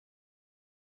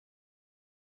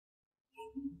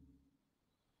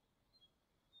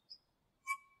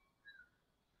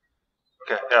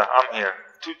Okay, yeah, I'm here.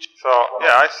 So,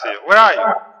 yeah, I see you. Where are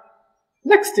you?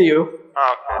 Next to you.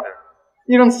 Oh, okay, there.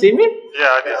 You don't see me? Yeah,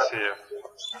 I did see you.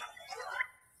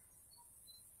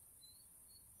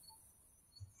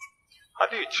 How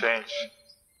do you change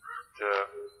the...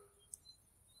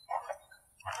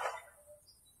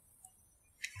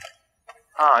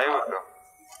 Ah, here we go.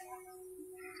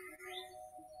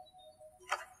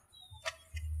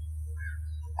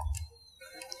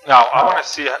 Now, I want to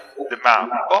see the map.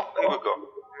 Oh, here we go.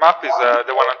 Map is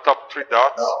the one on top, 3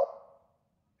 dots.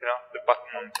 You know, the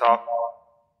button on top.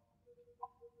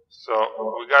 So,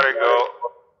 we gotta go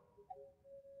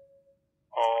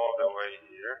all the way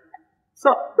here.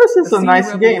 So, this is a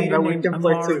nice game that we can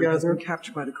play together.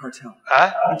 Captured by the cartel.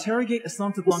 Huh? Interrogate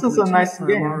Asante This is a nice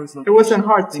game. It wasn't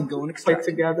hard to play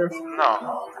together.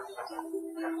 No.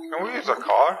 Can we use a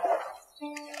car?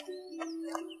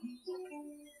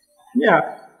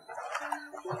 Yeah.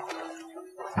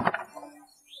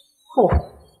 Cool.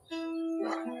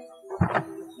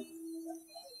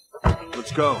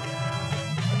 Let's go.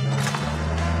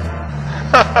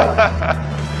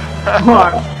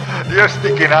 What? You're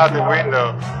sticking out the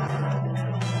window.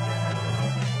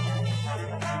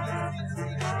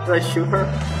 Did I shoot her?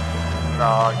 No,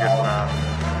 I guess not.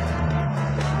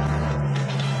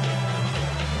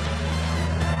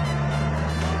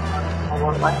 I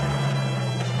want life.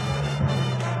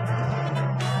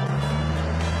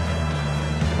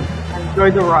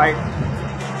 Enjoy the ride.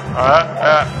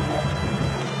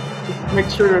 Just make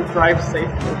sure to drive safely.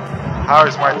 How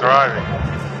is my driving?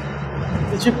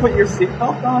 Did you put your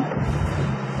seatbelt on?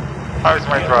 How is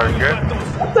my driving? Good?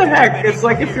 What the heck? It's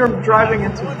like if you're driving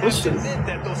into bushes.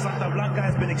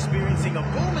 Has been experiencing a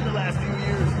boom in the last few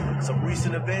years. Some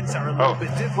recent events are a little bit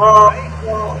different, Well,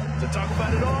 right? To talk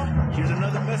about it all, here's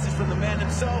another message from the man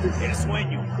himself. Es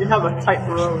sueño. you have a tight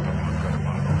road.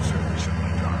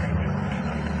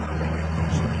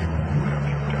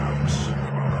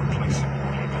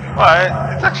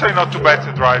 Well, it's actually not too bad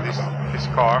to drive this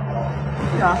car.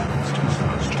 Yeah.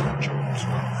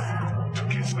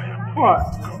 What? I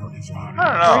don't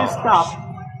Why know. you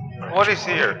stop? What is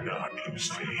here?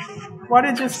 Why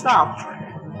did you stop?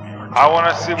 I want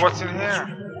to see what's in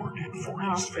here.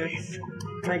 Oh, okay.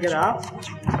 Can I get out?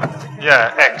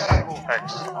 Yeah, X.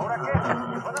 X.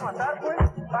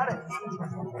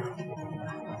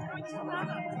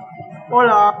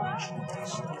 Hola.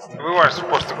 We weren't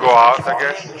supposed to go out, I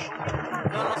guess.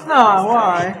 No,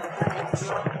 why?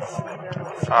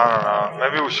 I don't know.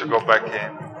 Maybe we should go back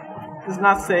in. It's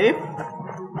not safe?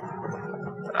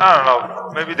 I don't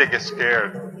know. Maybe they get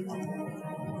scared.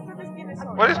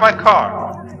 Where is my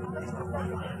car?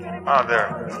 Oh,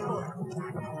 there.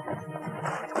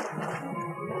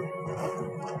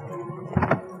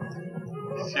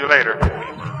 See you later.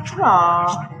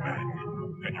 Aw.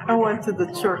 I went to the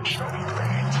church.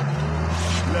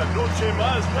 La noche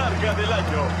más larga del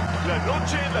año. La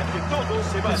noche en la que todos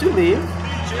se van. Did you leave?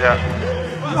 Yeah.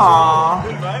 Aww.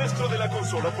 El maestro de la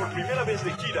consola por primera vez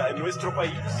de gira en nuestro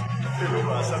país. ¿Te lo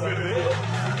vas a perder?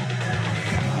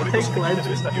 Take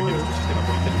Legends.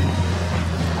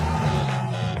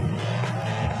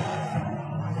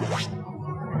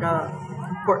 I got an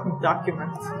important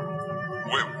document.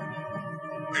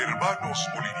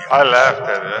 I left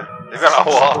it. You're gonna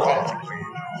walk.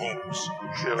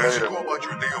 See you As you later. go about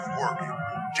your day of work,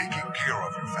 taking care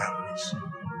of your families,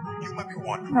 you might be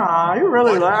wondering. Aw, you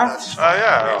really left? Oh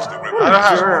yeah. I don't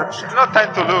have no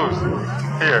time to lose.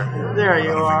 Here. There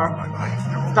you are.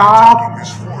 Taking Stop.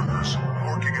 these foreigners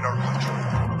working in our country,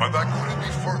 but that couldn't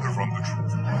be further from the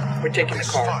truth. We're taking the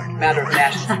This car. fight Matter of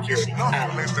national is security.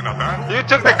 nothing less than a battle. You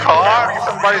took the car?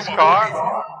 Somebody's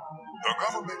car? The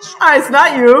government's Ah, it's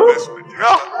not you. investment is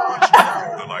No. that which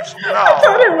improve the lives of I No.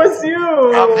 thought it was you.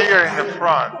 I'm here in the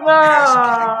front. Yes,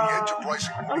 giving the No.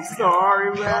 enterprising I'm Bolivia sorry,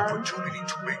 the man. opportunity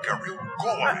to make a real go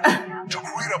of it, to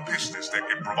create a business that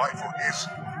can provide for his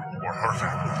or her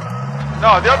family.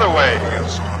 No, the other way.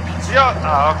 Yes, on a piece.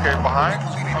 Yeah. Okay, behind.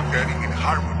 Believing in living in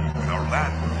harmony with our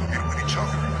land and with each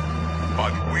other.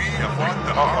 But we want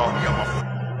the harmony of a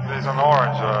There's an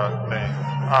orange thing.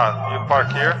 Ah, you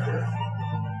park here?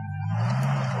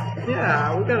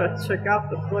 Yeah, we gotta check out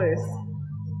the place.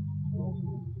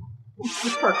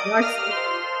 You park nicely.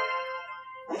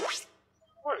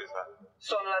 What is that?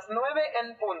 Son las 9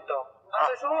 en punto.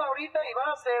 Hace sol ahorita y va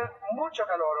a hacer mucho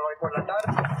calor hoy por la tarde.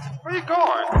 Where are you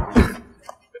going?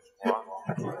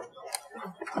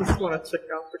 Just wanna check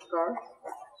out the car.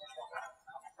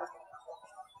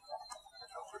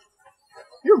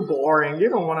 You're boring. You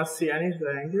don't want to see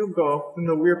anything. You'll go in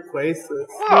the weird places.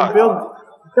 What?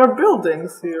 There are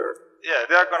buildings here. Yeah,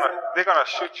 they're gonna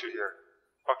shoot you here.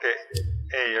 Okay.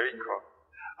 Hey, Rico.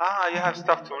 Ah, you have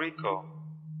stuff to Rico.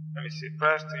 Let me see.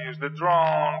 Press to use the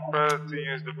drone. Press to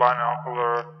use the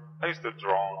binocular. I use the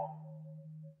drone.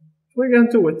 What are you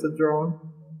gonna do with the drone?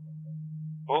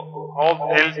 Oh, hold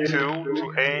L2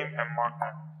 to aim and mark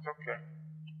it. Okay.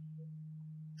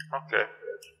 Okay.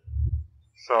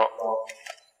 So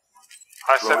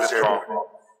I set the drone.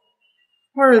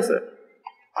 Where is it?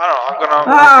 I don't know. I'm gonna.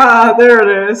 Ah, there it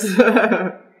is.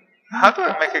 How do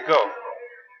I make it go?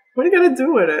 What are you gonna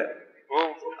do with it?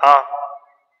 Well,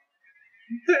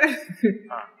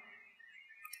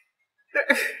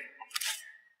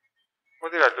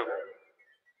 what did I do?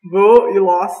 Boo, you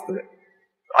lost it.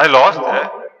 I lost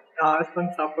it. It's on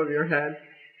top of your head.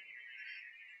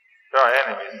 There are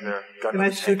enemies there. Can I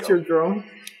shoot your drone?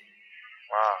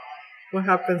 Wow. What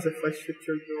happens if I shoot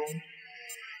your drone?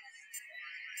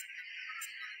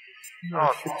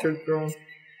 Oh. Shoot your drone.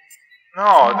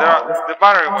 No, the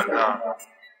battery went down.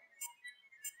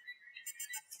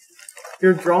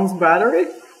 Your drone's battery?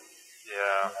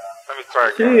 Yeah. Let me try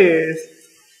again. Jeez.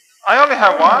 I only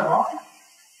have one.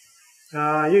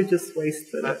 You just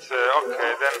wasted it. That's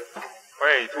okay. Then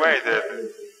wait. What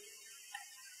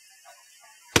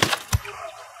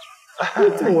are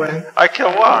you doing? I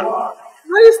killed one.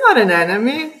 No, he's not an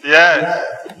enemy.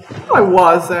 Yes. No, it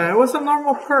wasn't. It was a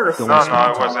normal person. No,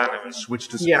 it was enemy. Switch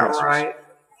to suppressors. Yeah, right.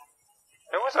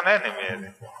 It was an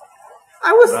enemy.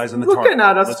 I was Eyes on the looking target.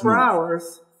 at us Let's for move.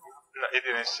 hours. No, it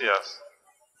didn't see us.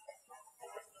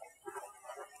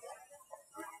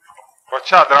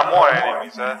 Watch out, there are more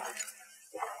enemies, I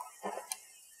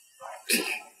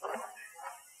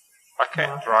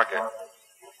can't drag it.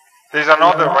 There's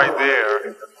another right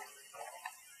there.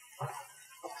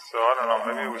 So I don't know,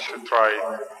 maybe we should try.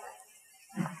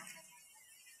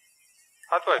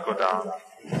 How do I go down?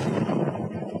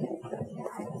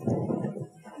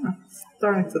 It's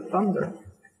starting to thunder.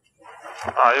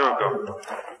 Ah, here we go.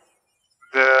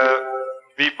 The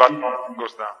B button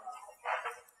goes down.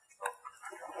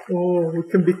 Oh, we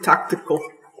can be tactical.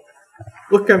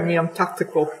 Look at me, I'm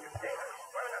tactical.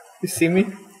 You see me?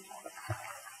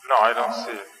 No, I don't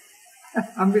see it.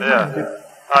 I'm behind you.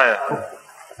 Ah, yeah.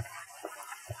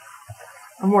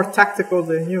 I'm more tactical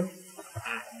than you.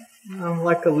 I'm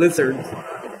like a lizard.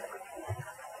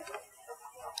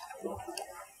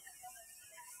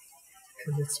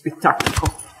 Okay, let's be tactical.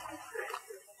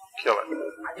 Kill it.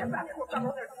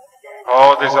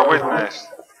 Oh, there's a witness.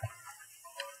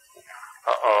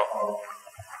 Uh-oh.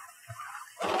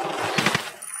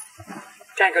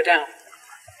 Tango down.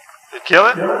 You kill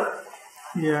it?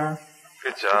 Yeah.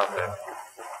 Good job, man.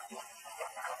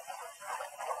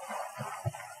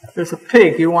 There's a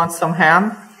pig. You want some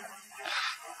ham?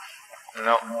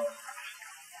 No.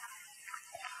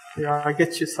 Yeah, I'll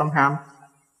get you some ham.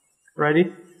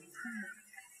 Ready?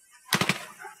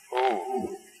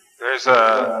 Ooh. There's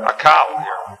a cow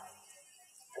here.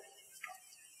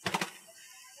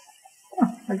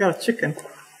 Oh, I got a chicken.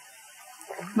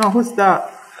 No, who's that?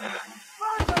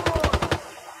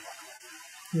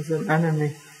 He's an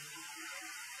enemy.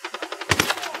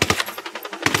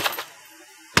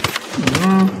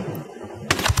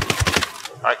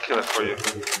 I kill it for you.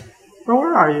 Bro,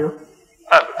 where are you?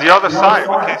 The other side,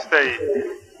 we can stay,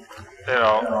 you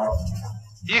know.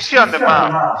 You see on the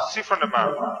map. See from the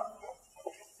map.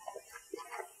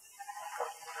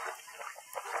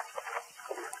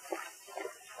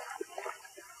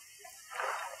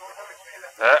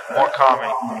 More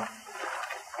coming.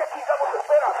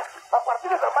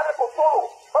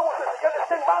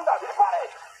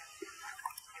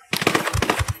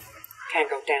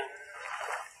 Tango down.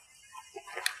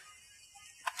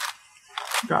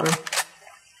 Got him.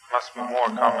 Must be more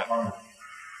coming.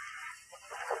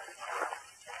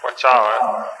 Watch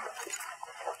out,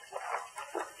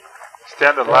 Stay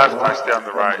on the left, I stay on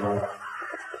the right.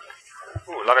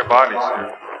 Ooh, a lot of bodies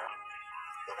here.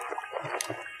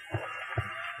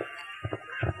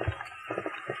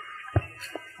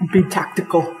 Be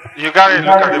tactical. You gotta look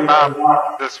at the map,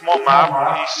 the small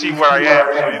map, you see where I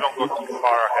am, so you don't go too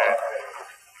far ahead.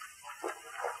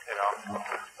 You know.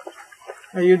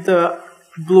 Are you the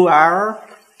blue arrow?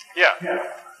 Yeah.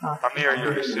 Oh. I'm near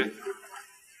you, you see.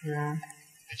 Yeah.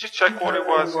 Did you check what it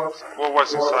was? What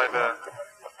was inside the...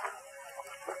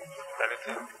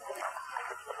 anything?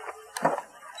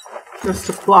 The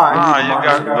supplies. Ah, you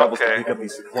got... Rebels to okay. pick up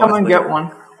these supplies Come and later. get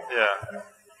one. Yeah.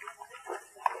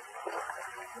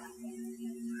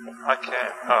 I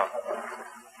can't. Oh.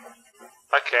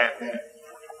 I can't.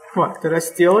 What, did I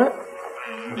steal it?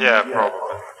 Yeah, probably.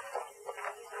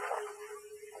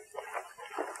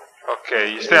 Okay,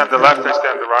 you stay on the left, I stay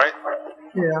on the right.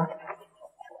 Yeah.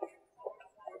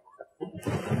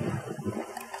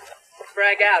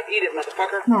 Frag out, eat it,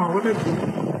 motherfucker. No, what did you?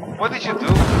 What did you do?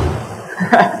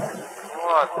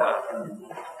 What the?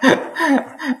 I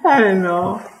don't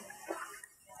know.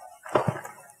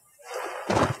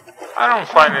 I don't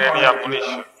find any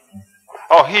ammunition.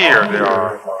 Oh, here they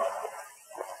are. Oh,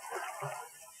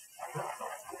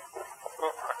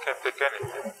 I can't take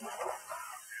anything.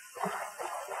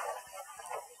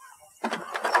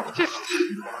 Just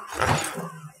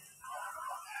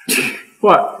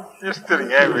What? you're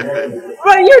stealing everything.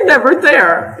 But you're never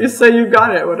there. You say you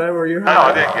got it, whatever you No,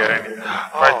 I have. didn't get anything.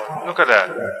 Right, look at that.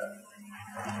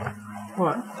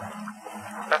 What?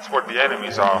 That's where the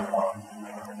enemies are.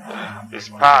 It's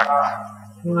packed.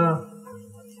 No.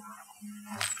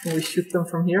 Can we shoot them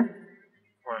from here?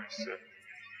 Let me see.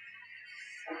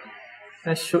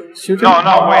 And shoot No, them?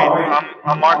 no, wait.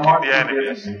 I'm marking the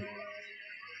enemies.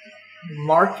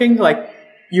 Marking? Like,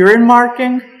 you're in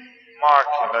marking?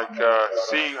 Marking, like,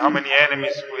 see how many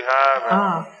enemies we have. And,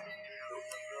 Ah.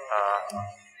 of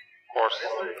course.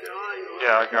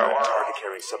 Yeah, I got one. Target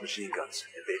carrying submachine guns.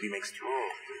 And baby makes two.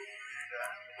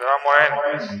 There are more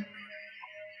enemies.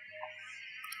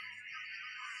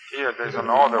 Here, there's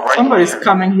another right Somebody's here.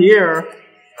 coming here.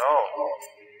 No.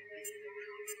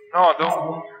 No,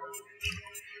 don't.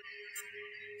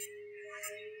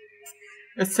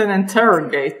 It's an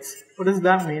interrogate. What does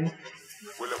that mean?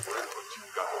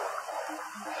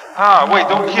 Ah, wait,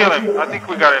 don't kill him. I think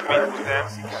we gotta meet with them.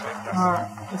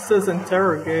 It says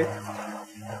interrogate.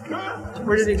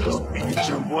 Where did he go?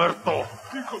 Pinche muerto.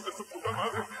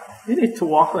 You need to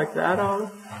walk like that,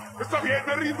 oh. Está bien,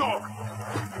 me rindo.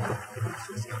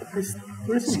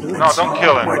 What is he doing? No, don't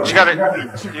kill him.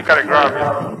 You gotta grab him.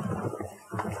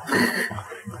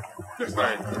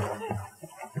 Right.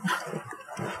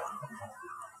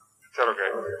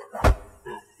 Interrogate.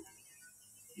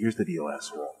 Here's the deal,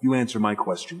 asshole. You answer my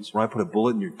questions, or I put a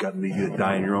bullet in your gut and leave you to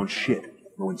die in your own shit.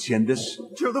 ¿No entiendes?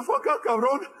 Chill the fuck out,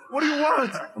 cabrón. What do you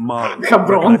want? Amaru,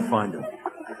 Cabrón. where can I find him?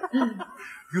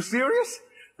 You serious?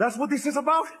 That's what this is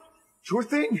about? Sure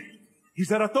thing.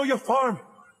 He's at Atoya Farm.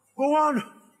 Go on.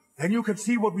 Then you can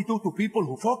see what we do to people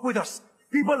who fuck with us.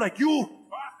 People like you.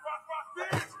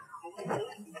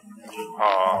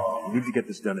 Oh, We need to get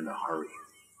this done in a hurry.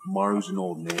 Amaru's an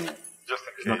old man. just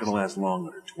He's in not case. gonna last long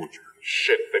under torture.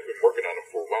 Shit, they've been working on him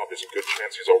for a while. There's a good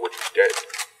chance he's already dead.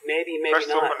 Maybe, Press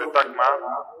maybe not. open the dark map.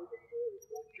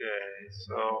 Okay,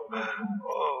 so we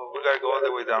gotta go all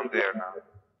the way down there now.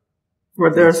 Where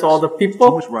there's all the Too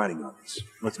people? much riding on this.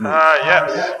 Let's move.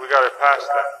 Yes, we gotta pass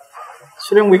that.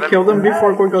 Shouldn't we kill them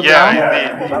before we go down?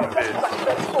 Yeah, indeed.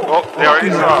 Oh, they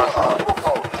already saw us.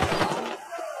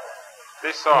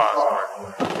 They saw us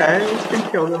already. Okay, we can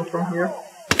kill them from here.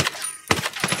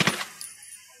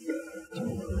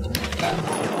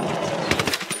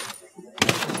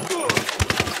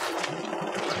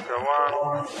 Go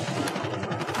on.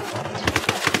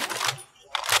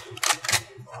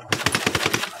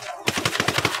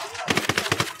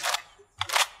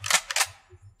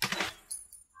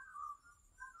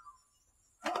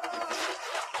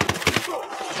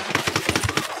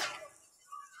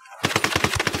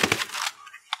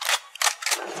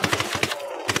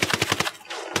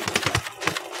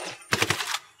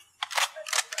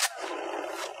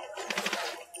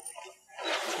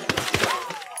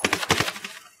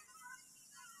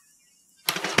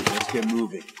 Let's get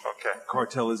moving. Okay.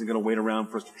 Cartel isn't gonna wait around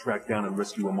for us to track down and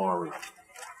rescue Amaru. Well,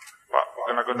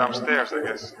 we're gonna go downstairs, I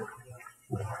guess.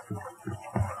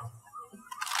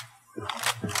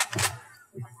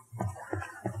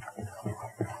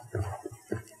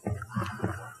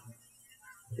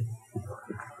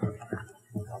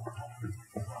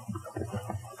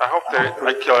 I hope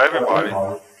I kill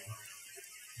everybody.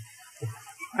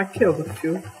 I killed a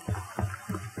few.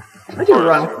 I did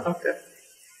run. Okay.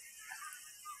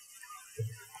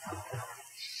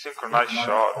 Synchronized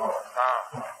shot.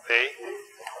 Ah, hey.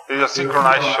 There's a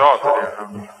synchronized shot. I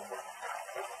didn't know.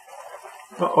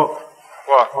 Uh-oh.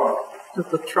 What? There's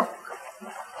the truck.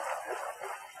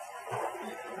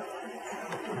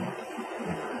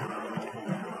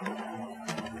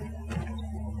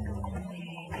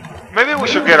 Maybe we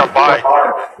should get a bike.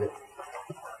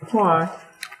 Why?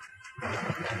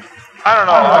 I don't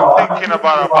know. I'm thinking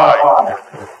about a bike.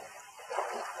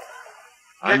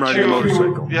 I'm Get riding a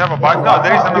motorcycle. You have a bike? No,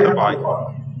 there is another bike.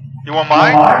 You want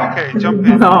mine? Okay, jump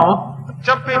in. No.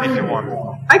 Jump in if you want.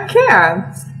 I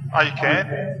can't. Oh, you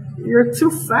can? You're too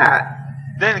fat.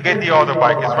 Then get the other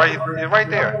bike. It's right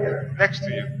there, next to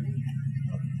you.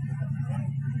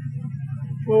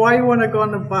 Well, why you want to go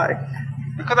on the bike?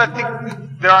 Because I think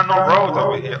there are no roads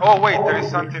over here. Oh wait, there is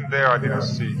something there I didn't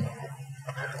see.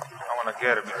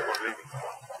 get it before leaving.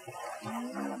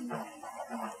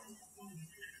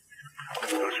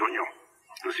 El sueño.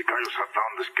 The Sicarios have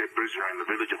found the escaped prisoner in the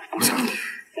village of Puta.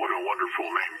 What a wonderful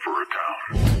name for a town.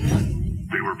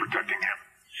 They were protecting him.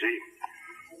 See?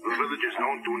 The village is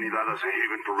known to Unidad as a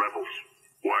haven for rebels.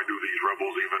 Why do these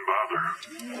rebels even bother?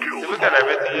 Kill You look at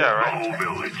everything, yeah, the right? whole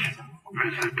village.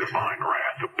 Visit divine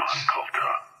wrath upon Kulta.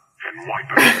 And wipe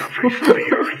out the face of the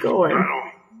earth. Going. Claro.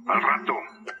 Al rato.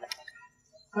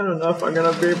 I don't know if I'm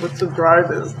gonna be able to drive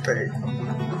this thing.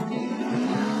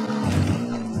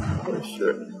 Oh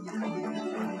shit.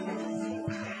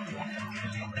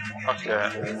 Okay,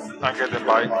 I get the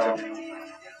bike too.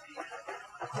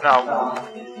 Now,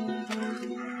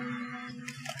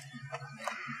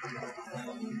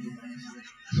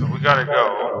 so we gotta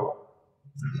go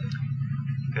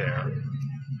there.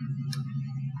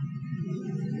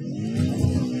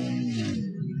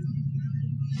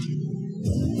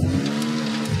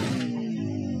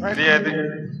 Ready, Eddie?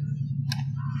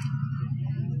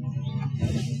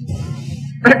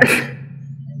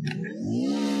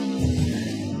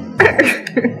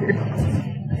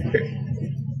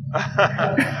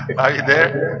 Are you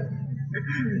there?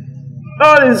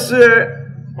 Holy shit!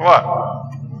 What?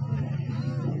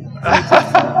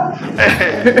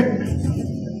 Hey.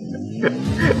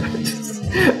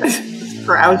 I just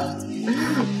crashed.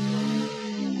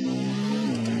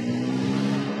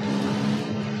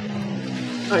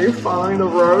 Are you following the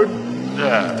road?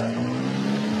 Yeah.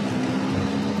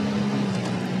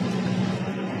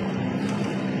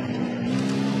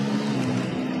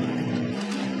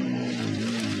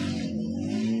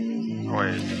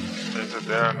 Wait, is it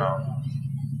there or no?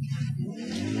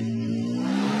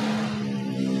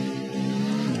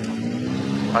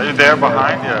 Are you there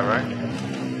behind? Yeah, right?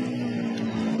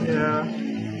 Yeah.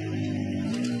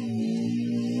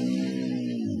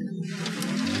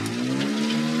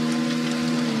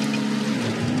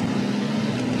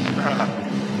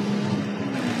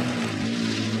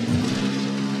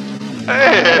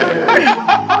 Hey!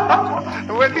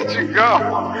 Where did you go? I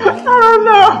don't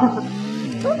know!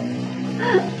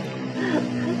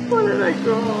 Where did I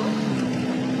go?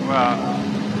 Well,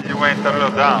 you went a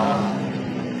little down.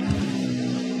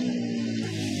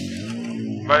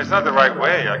 But it's not the right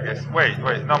way, I guess. Wait,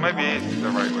 no, maybe it's the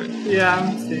right way. Yeah,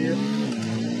 I'm seeing it.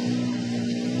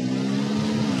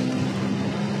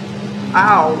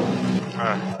 Ow!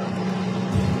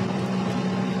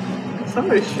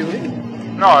 Somebody's shooting?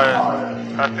 No, I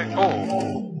think. Oh,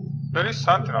 there is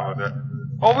something over there.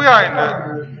 Oh, we are in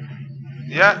the.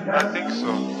 Yeah, I think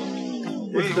so.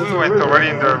 We went already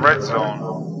in the red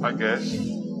zone, I guess.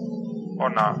 Or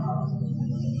not.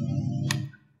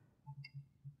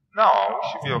 No, we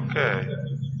should be okay.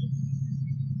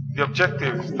 The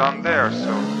objective is down there,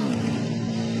 so.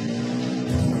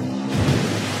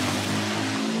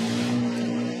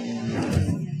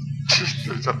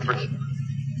 There's a tree.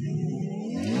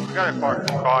 We gotta park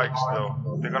the bikes though.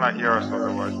 They're gonna hear us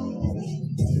otherwise.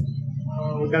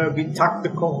 We're gonna be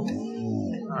tactical.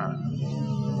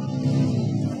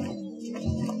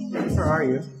 Where are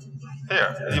you?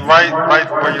 Here, right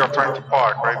where you're trying to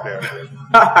park, right there.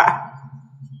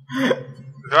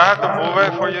 Do I have to move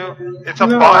it for you? It's a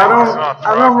No, bike, it's not a truck.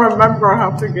 I don't remember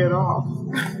how to get off.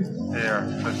 Here,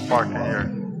 let's park it here.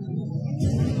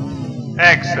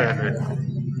 Exit.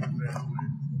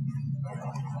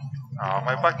 Oh,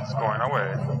 my bike is going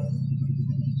away.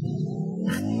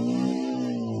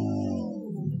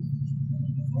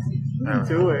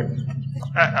 Do it.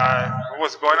 It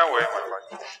was going away, my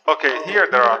bike. Okay, here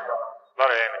there are a lot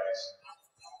of enemies.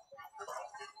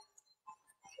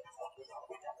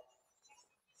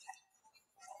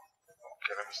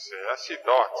 Okay, let me see. I see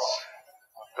dots.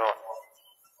 Dot.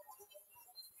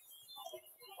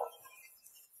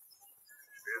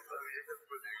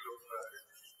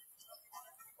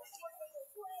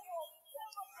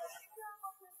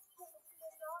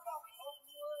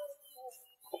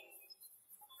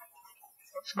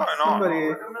 What's going on? Somebody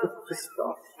pissed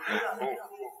off.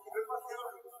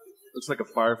 Looks like a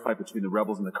firefight between the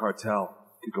rebels and the cartel.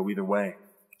 Could go either way.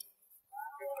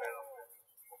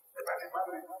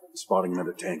 Spotting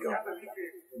another tango. Okay.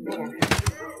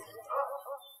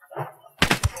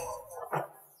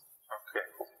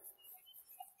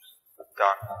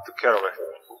 Done. Took care of it.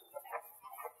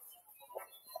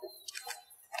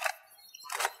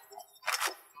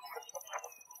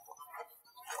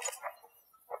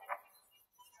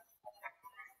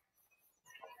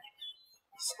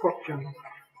 Scorpion.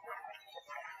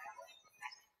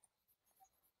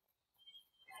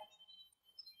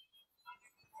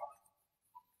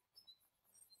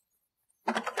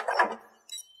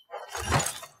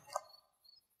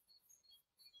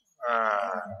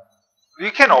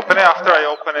 We can open it after I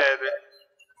open it.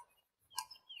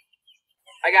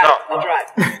 I got it. I'll drive.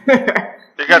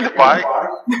 You got the bike?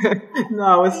 No,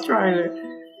 I was trying to.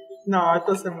 No, it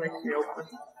doesn't make me open.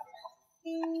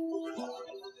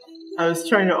 I was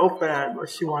trying to open it, but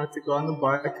she wanted to go on the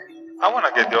bike. I want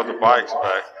to get the other bikes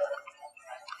back.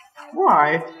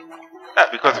 Why? Yeah,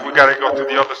 because we gotta go to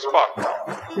the other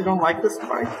spot. You don't like this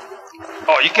bike?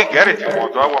 Oh, you can get it if you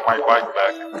want. I want my bike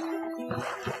back.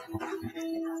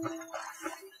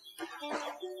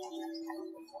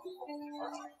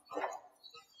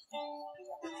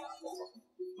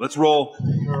 Let's roll.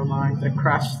 Never mind, I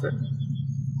crashed it.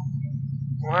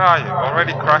 Where are you?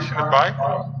 Already crashing the bike?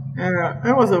 Yeah,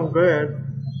 it wasn't good.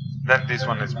 Then this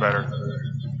one is better.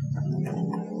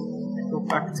 Go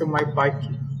back to my bike.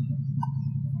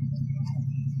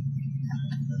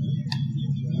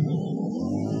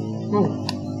 Oh.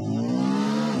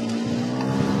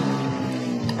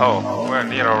 Oh, we're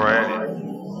near already.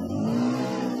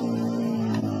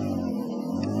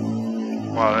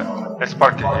 Well, let's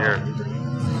park it here.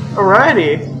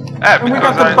 Alrighty? Yeah, And we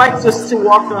got the bike just to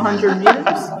walk 100 meters?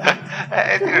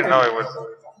 I didn't know it was...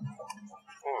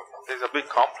 Ooh, there's a big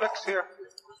complex here.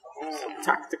 Ooh. So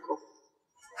tactical.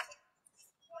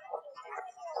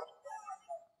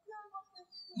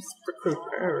 Let's quickly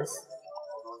repairs.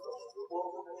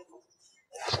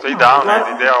 Stay down,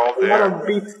 Eddie. They are all A lot there. of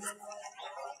beef.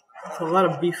 There's a lot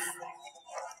of beef.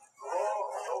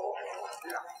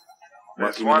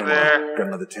 There's one there. Got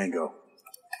another tango.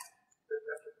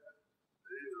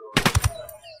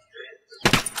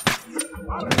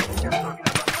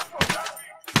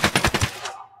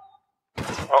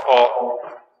 Uh-oh.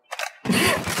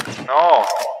 No.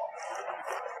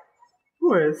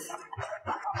 Who is?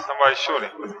 Somebody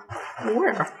shooting.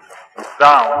 Where?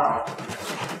 Down.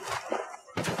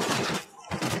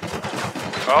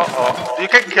 Uh-oh. You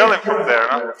can kill him from there,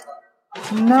 no?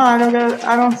 No,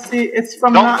 I don't see. It's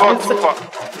from. Don't go too far.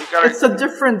 You gotta... It's a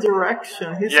different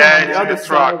direction. He's yeah, on the other it's in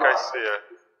the truck. side. I see it.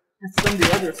 It's on the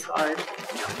other side.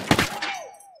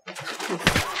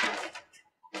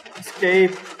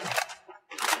 Escape.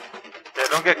 Yeah,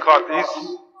 don't get caught. He's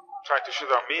trying to shoot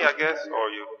at me, I guess, or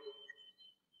you.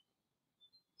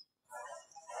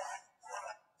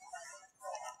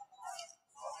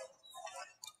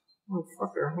 Oh,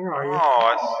 fucker, where are you? Oh,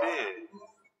 I see.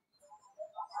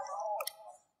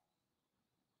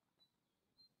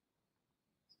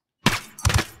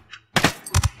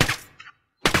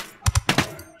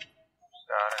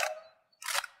 Got it.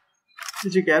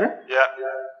 Did you get it? Yeah.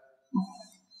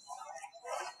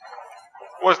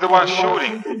 Was the one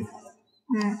shooting?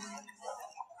 Hmm.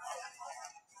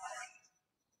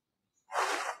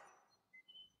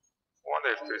 Wonder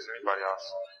if there's anybody else.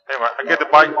 Anyway, I get the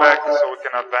bike back so we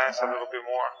can advance a little bit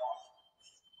more.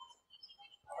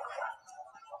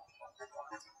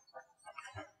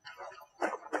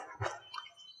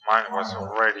 Mine was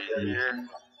already here.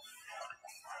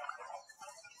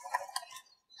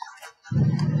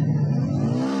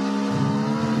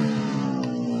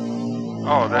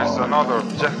 Oh, there's another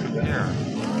objective here.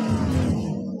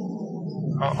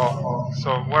 Uh-oh. So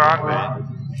where are they?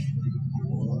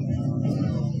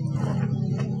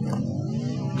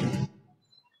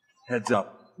 Heads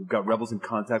up. We've got rebels in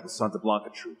contact with Santa Blanca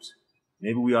troops.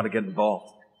 Maybe we ought to get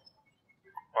involved.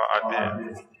 Well,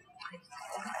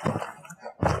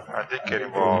 I did get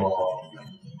involved.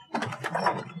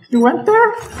 You went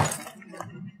there?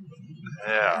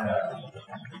 Yeah.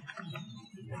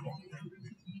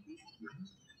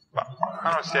 But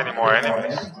I don't see any more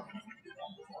enemies.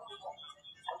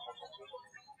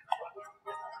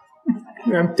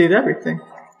 You emptied everything.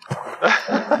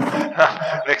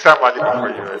 Next time I'll look for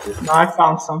you. No, I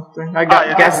found something. I got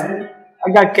I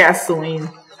got gasoline.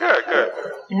 Good, good.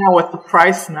 You know what the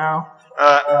price now?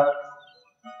 I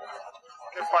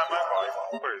can find my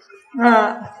bike. Where is it?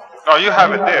 No, you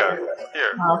have it there.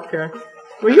 Here. Okay.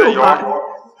 Well, you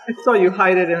I saw you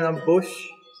hide it in a bush.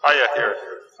 Oh yeah, here.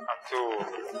 I'm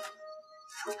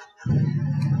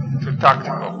too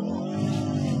tactical.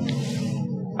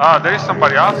 Ah, there is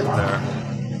somebody else in there.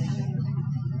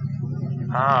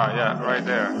 Ah, yeah, right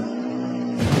there.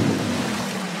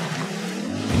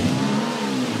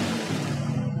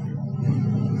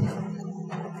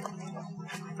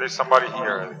 There's somebody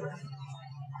here.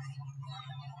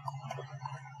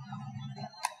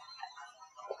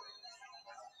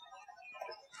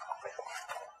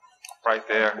 Right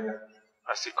there.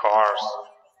 I see cars.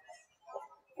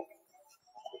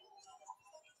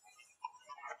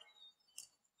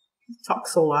 Talk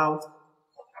so loud.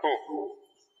 Who?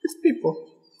 It's people.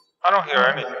 I don't hear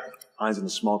anything. Eyes on a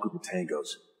small group of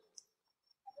tangos.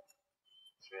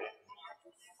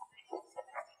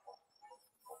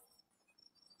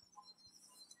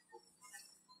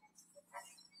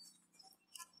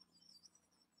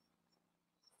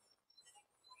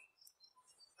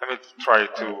 me try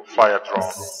to fly a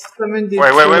drone. 72.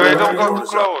 Wait, don't go too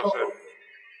close.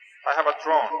 I have a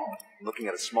drone. Looking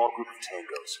at a small group of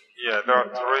tangos. Yeah, there are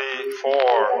 3, 4,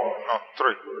 no,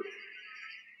 3.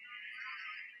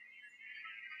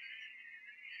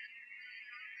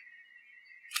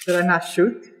 Did I not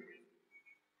shoot?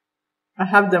 I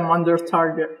have them under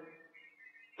target.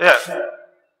 Yeah.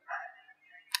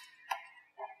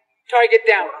 Target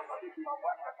down.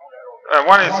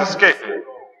 One is escaping.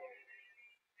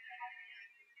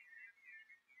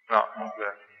 No,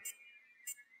 there.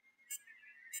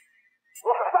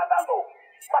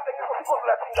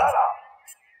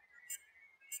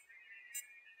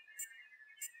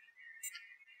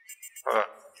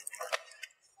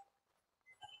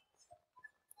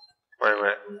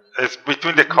 Wait. It's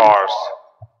between the cars.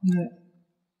 Yeah.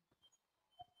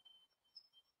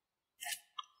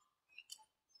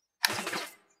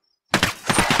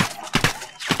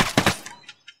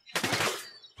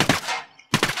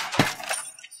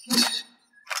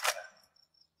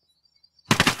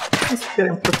 He's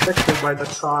getting protected by the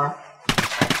car.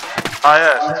 Ah,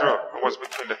 yeah, it's true. It was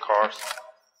between the cars.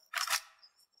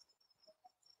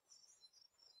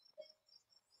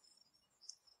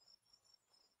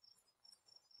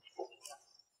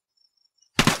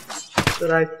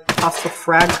 Did I toss a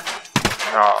frag?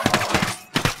 No.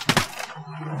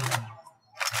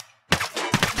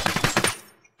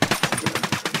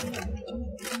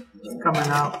 It's coming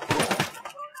out.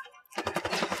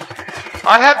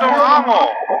 I had no ammo!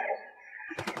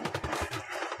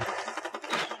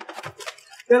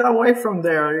 Get away from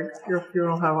there. You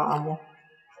don't have ammo.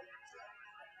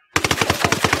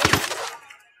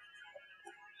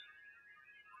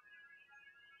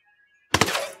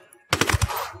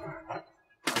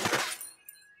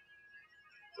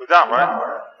 We're down,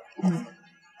 right?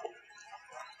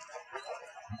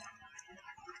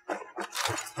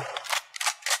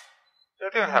 I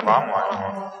didn't have ammo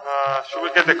anymore. Should we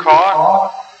get the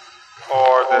car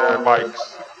or the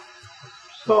bikes?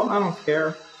 So I don't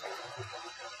care.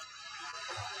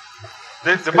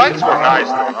 The bikes were nice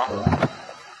though, no?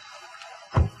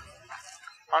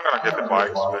 I'm gonna get the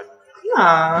bikes, but...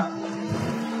 Nah.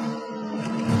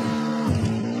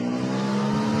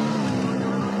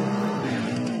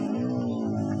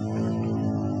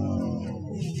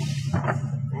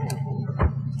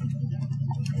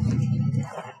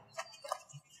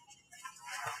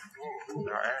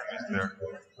 There are enemies there.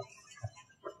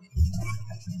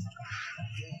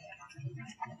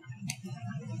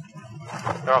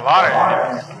 There are a lot of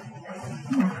enemies.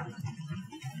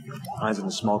 Eyes on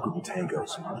a small group of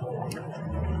tangos.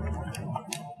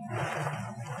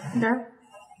 Yeah.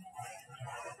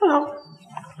 Hello.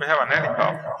 We have an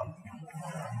helicopter.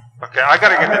 Okay, I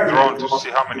gotta get the drone to see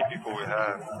how many people we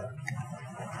have.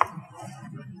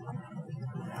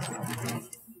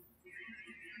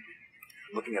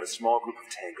 Looking at a small group of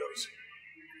tangos.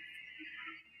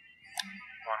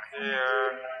 One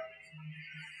here.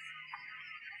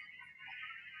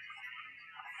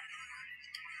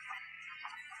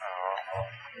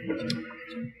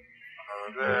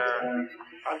 Over there.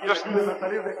 Just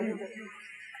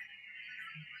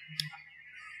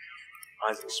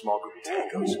Eyes on a small group of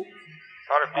tangos.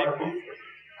 a lot of people.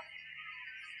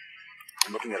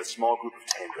 I'm looking at a small group of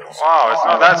tangos. Wow, it's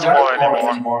not that small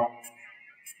anymore.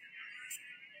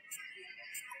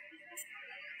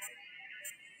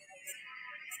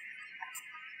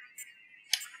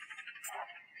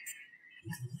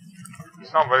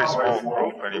 It's not a very small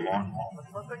group anymore.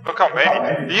 Look how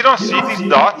many. You don't see these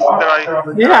dots that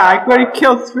I... Yeah, I already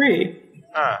killed 3.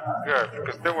 Ah, good,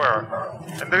 because there were...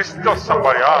 And there is still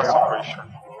somebody else, I'm pretty sure.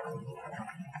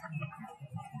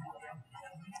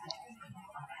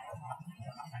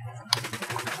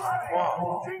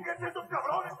 Wow.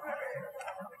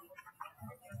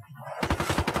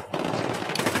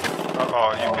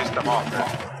 Uh-oh, you pissed them off then.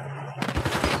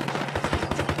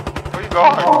 Where you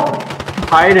going?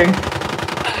 Hiding.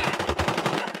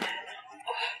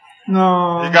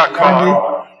 No. You got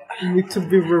caught. I need to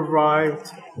be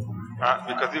revived.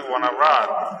 Because you wanna run.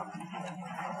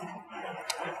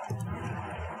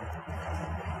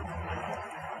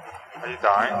 Are you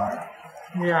dying?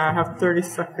 Yeah, I have 30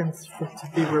 seconds to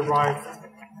be revived.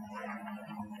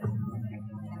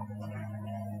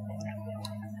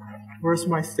 Where's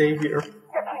my savior?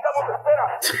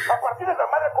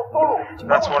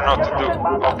 That's what not to do.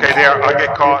 Okay, there, I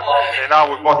get caught, and now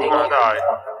we're both gonna die.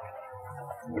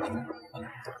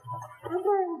 Where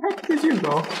the heck did you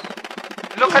go?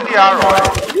 Look at the arrow.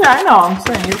 Yeah, I know, I'm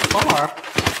saying you're far. Okay.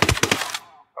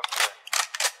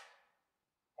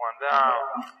 One down.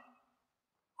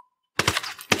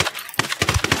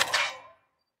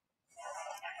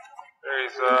 There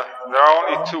is a...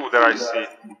 2 that I see.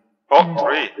 Oh,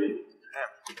 3. Damn.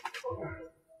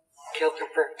 Kill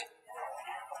confirmed.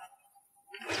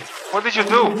 What did you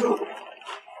do?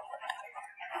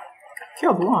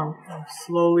 Killed one. I'm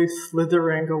slowly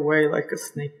slithering away like a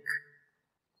snake.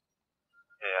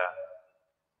 Yeah.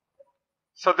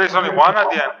 So there's only one at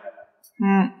the end?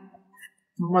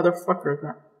 Motherfucker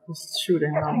that was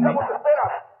shooting on me.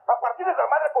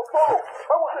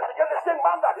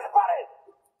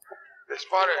 The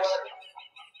spotters.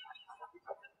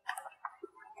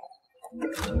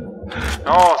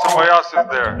 No, somebody else is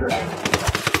there.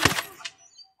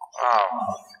 Wow.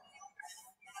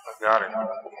 I got him.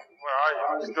 Where are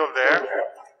you? Still there?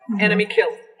 Enemy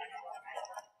killed.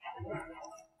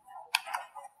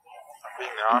 I'm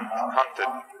being hunted.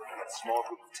 Small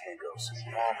group of tangos.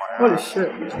 Oh my Holy god.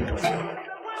 shit.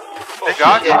 They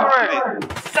got you already?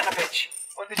 Son of a bitch.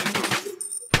 What did you do?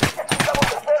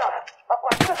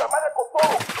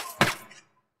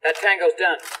 That tango's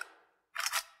done.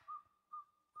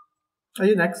 Are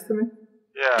you next to me?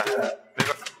 Yeah. They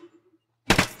got...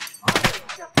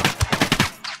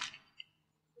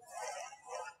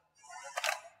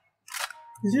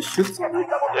 Did you shoot somebody?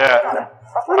 Yeah.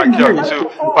 I killed 2.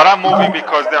 But I'm moving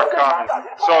because they're coming.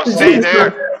 So stay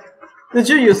there. Did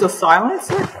you use a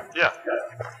silencer? Yeah.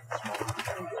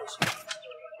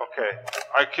 Okay.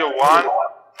 I kill 1.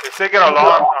 If they get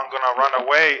along, I'm gonna run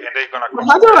away and they're gonna come.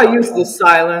 How do I use the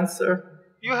silencer?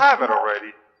 You have it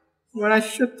already. When I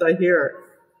shoot, I hear it.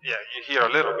 Yeah, you hear a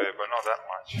little bit, but not that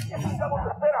much.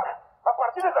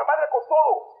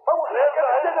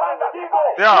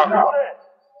 They are.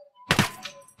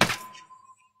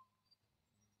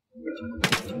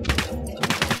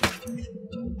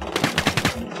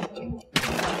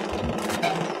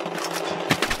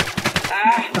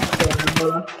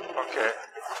 Okay.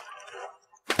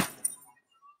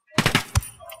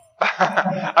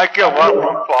 I killed 1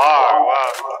 from far.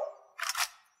 Wow.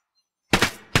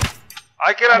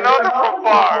 I get another from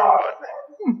far.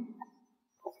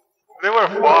 They were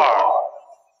far.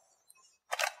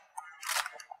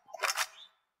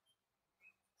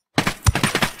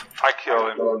 I killed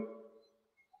him.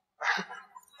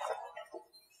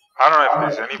 I don't know if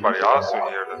there's anybody else in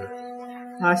here.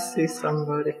 I see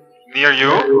somebody. Near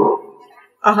you?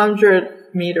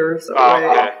 100 meters away.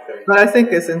 Oh, okay. But I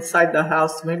think it's inside the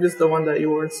house. Maybe it's the one that you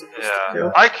were supposed to Yeah.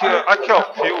 kill. I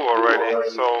killed few already,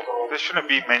 so there shouldn't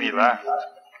be many left.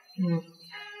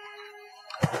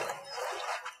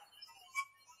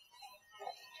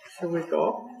 Should we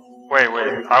go? Wait.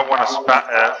 I want to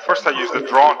spam. First, I use the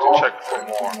drone to check for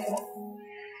more.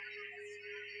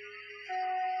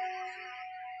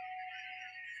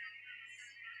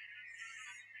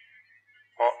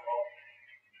 Oh.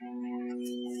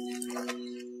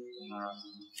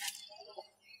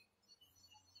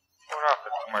 What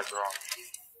happened to my drone?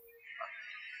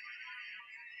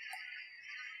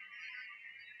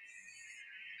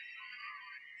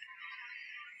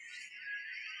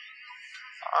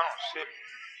 I don't see it.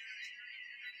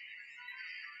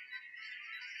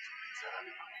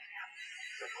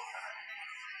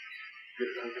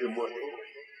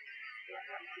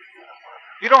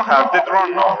 You don't have the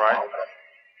drone now, right?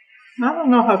 I don't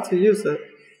know how to use it.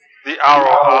 The arrow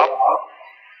up?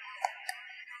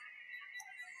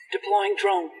 Deploying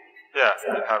drone. Yeah,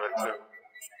 you have it too.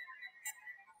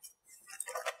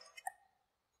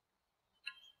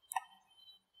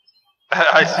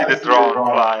 I see the drone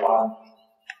flying.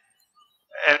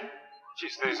 And,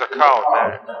 jeez, there's a cow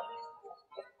there.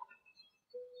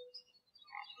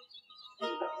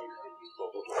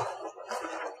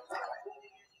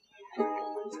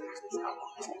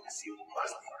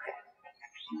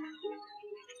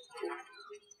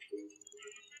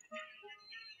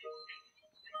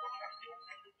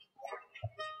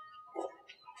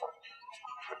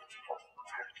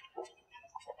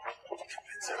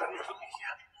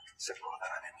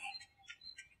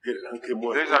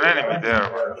 There's an enemy there,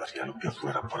 but I can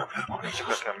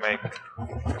make.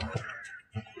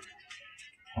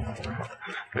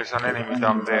 There's an enemy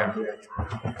down there.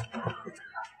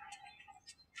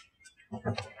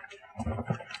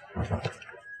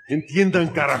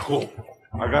 Entiendan, carajo.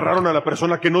 Agarraron a la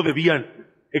persona que no debían.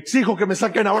 Exijo que me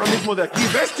saquen ahora mismo de aquí,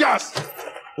 bestias.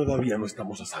 Todavía no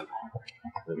estamos a salvo.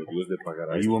 Pero Dios le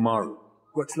pagará. Are you Amaru?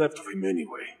 What's left of him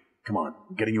anyway? Come on,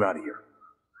 I'm getting you out of here.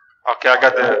 Okay, I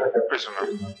got the prisoner.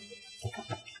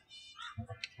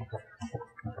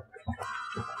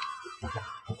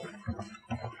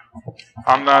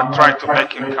 I'm trying to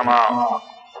make him come out.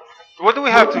 What do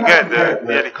we have to get? The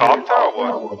helicopter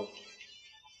or what?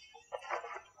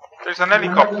 There's an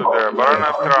helicopter there, but I don't know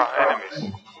if there are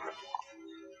enemies.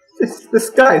 This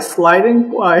guy is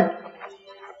sliding? Why?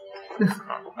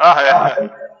 Ah, yeah.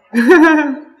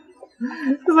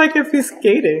 It's like if he's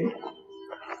skating.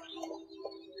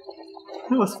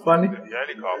 That was funny. The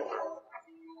helicopter.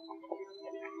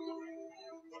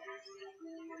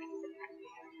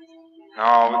 No,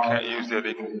 we can't use the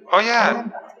helicopter. Oh, yeah.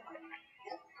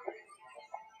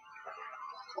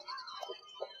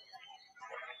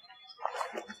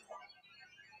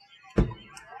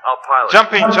 I'll pilot.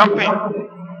 Jumping, jumping.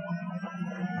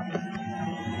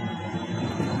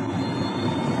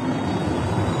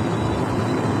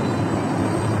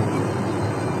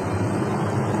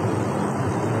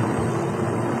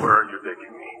 Where are you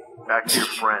taking me? Back to your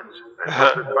friends.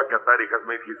 Entonces Pacatari has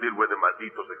made his deal with the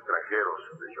malditos extranjeros,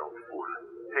 the young fool.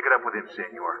 Take it up with him,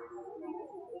 senor.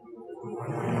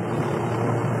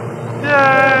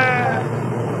 Yeah.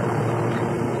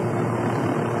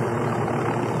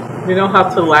 You know how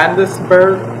to land this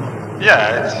bird?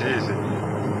 Yeah, it's easy.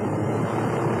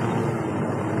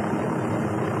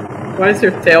 Why is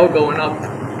your tail going up?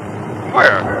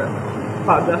 Where?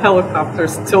 Oh, the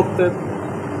helicopter's tilted.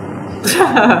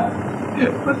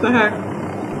 What the heck?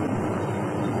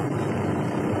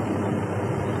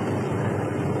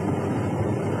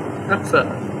 That's a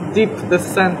deep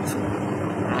descent.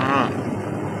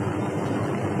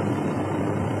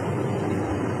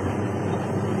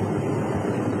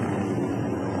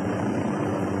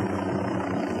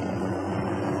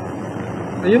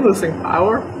 Are you losing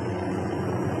power?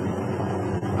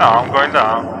 No, I'm going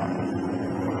down.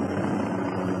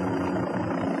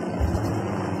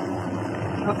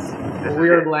 That's a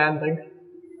weird landing.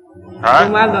 Huh?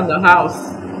 You land on the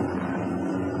house.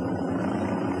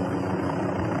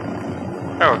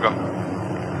 There we go.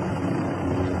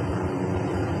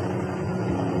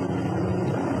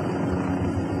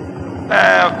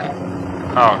 Okay.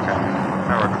 Oh, okay.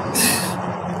 There we go.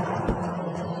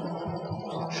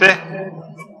 See?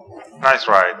 Nice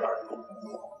ride.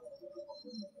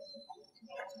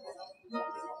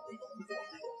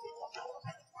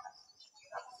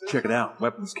 Check it out.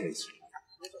 Weapons case.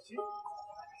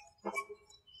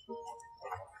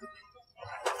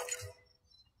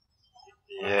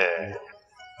 Yeah.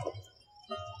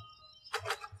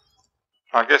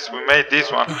 I guess we made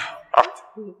this one.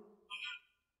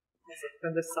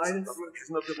 Appendicitis. Is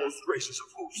not the most gracious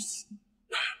of hosts.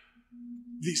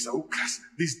 These Aucas,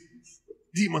 these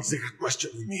demons, they had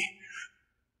questioned me.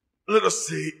 Let us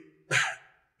say,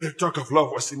 their talk of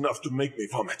love was enough to make me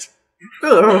vomit.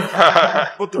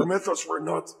 But their methods were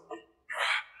not.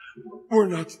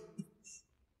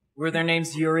 Were their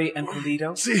names Yuri and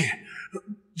Polito? See,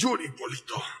 Yuri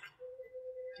Polito.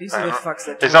 These are the fucks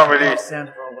that It's not really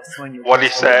Sandoval was when you what he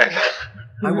said.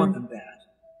 I want them bad.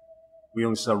 We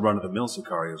only saw run-of-the-mill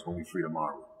Sicarios when we freed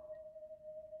Amaru.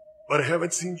 But I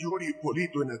haven't seen Yuri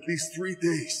Polito in at least 3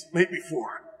 days, maybe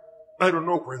 4. I don't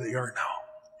know where they are now.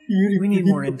 We need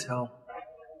more intel.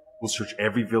 We'll search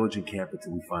every village and camp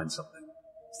until we find something.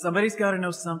 Somebody's gotta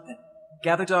know something.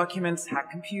 Gather documents,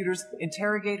 hack computers,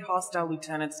 interrogate hostile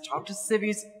lieutenants, talk to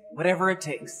civvies, whatever it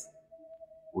takes.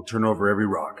 We'll turn over every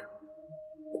rock.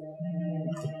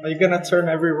 Are you gonna turn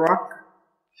every rock?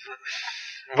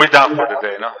 We're done for the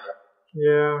day, no?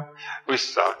 Yeah. We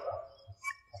suck.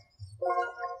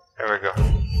 There we go.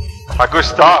 A good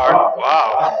start.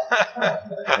 Wow.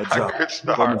 Heads A up. good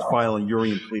start. Government's file on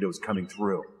Yuri and Polito is coming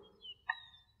through.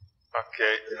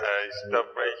 Okay, stop